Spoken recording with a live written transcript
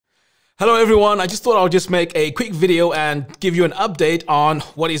Hello everyone, I just thought I'll just make a quick video and give you an update on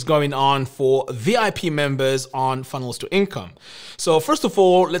what is going on for VIP members on Funnels to Income. So first of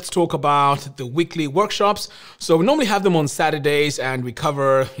all, let's talk about the weekly workshops. So we normally have them on Saturdays and we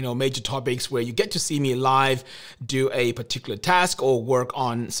cover, major topics where you get to see me live do a particular task or work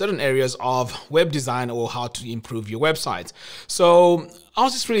on certain areas of web design or how to improve your website. So I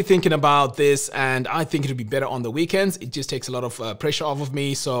was just really thinking about this and I think it would be better on the weekends. It just takes a lot of pressure off of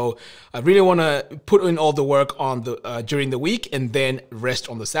me. So I really want to put in all the work on the during the week and then rest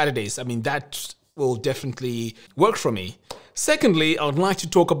on the Saturdays. I mean, that will definitely work for me. Secondly, I would like to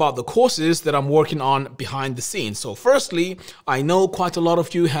talk about the courses that I'm working on behind the scenes. So firstly, I know quite a lot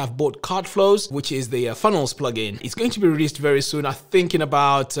of you have bought Cardflows, which is the Funnels plugin. It's going to be released very soon. I think in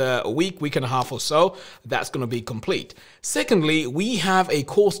about a week and a half or so, that's going to be complete. Secondly, we have a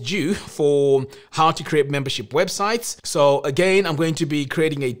course due for how to create membership websites. So again, I'm going to be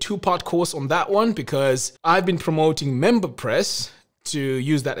creating a two-part course on that one because I've been promoting MemberPress to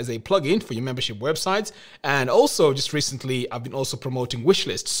use that as a plugin for your membership websites. And also just recently, I've been also promoting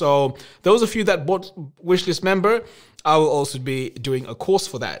Wishlist. So those of you that bought Wishlist member, I will also be doing a course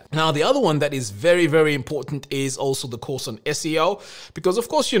for that. Now, the other one that is very, very important is also the course on SEO, because of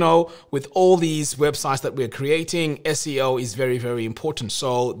course, with all these websites that we're creating, SEO is very, very important.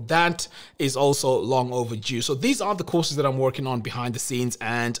 So that is also long overdue. So these are the courses that I'm working on behind the scenes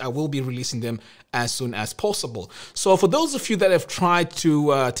and I will be releasing them as soon as possible. So for those of you that have tried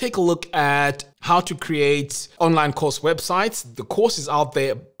to take a look at how to create online course websites, the course is out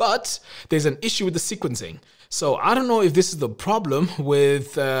there, but there's an issue with the sequencing. So I don't know if this is the problem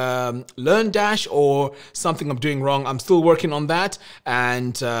with LearnDash or something I'm doing wrong. I'm still working on that.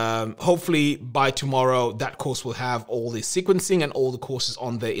 And hopefully by tomorrow, that course will have all the sequencing and all the courses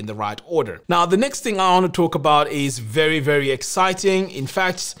on there in the right order. Now, the next thing I want to talk about is very, very exciting. In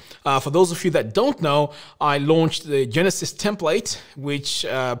fact, for those of you that don't know, I launched the Genesis template, which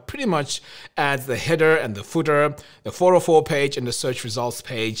pretty much adds the header and the footer, the 404 page and the search results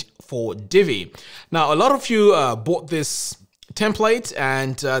page for Divi. Now, a lot of you bought this template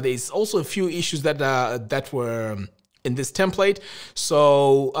and there's also a few issues that were in this template.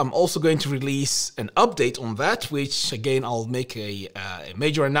 So I'm also going to release an update on that, which again, I'll make a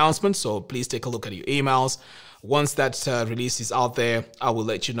major announcement. So please take a look at your emails. Once that release is out there, I will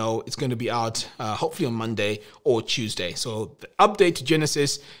let you know. It's going to be out hopefully on Monday or Tuesday. So the update to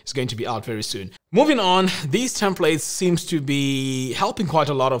Genesis is going to be out very soon. Moving on, these templates seems to be helping quite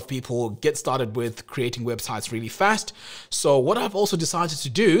a lot of people get started with creating websites really fast. So what I've also decided to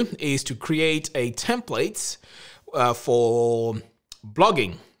do is to create a template for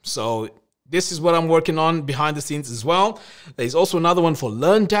blogging. So this is what I'm working on behind the scenes as well. There's also another one for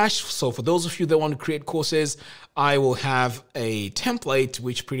LearnDash. So for those of you that want to create courses, I will have a template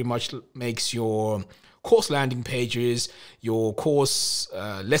which pretty much makes your course landing pages, your course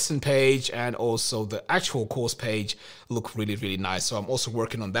lesson page, and also the actual course page look really, really nice. So I'm also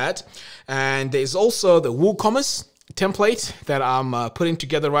working on that. And there's also the WooCommerce template that I'm putting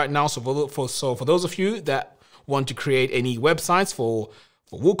together right now. So for those of you that want to create any websites for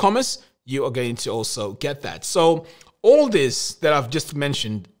WooCommerce, you are going to also get that. So all this that I've just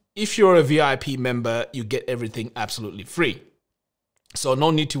mentioned, if you're a VIP member, you get everything absolutely free. So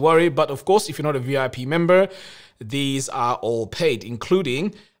no need to worry. But of course, if you're not a VIP member, these are all paid,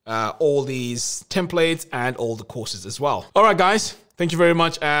 including all these templates and all the courses as well. All right, guys, thank you very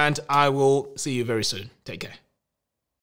much. And I will see you very soon. Take care.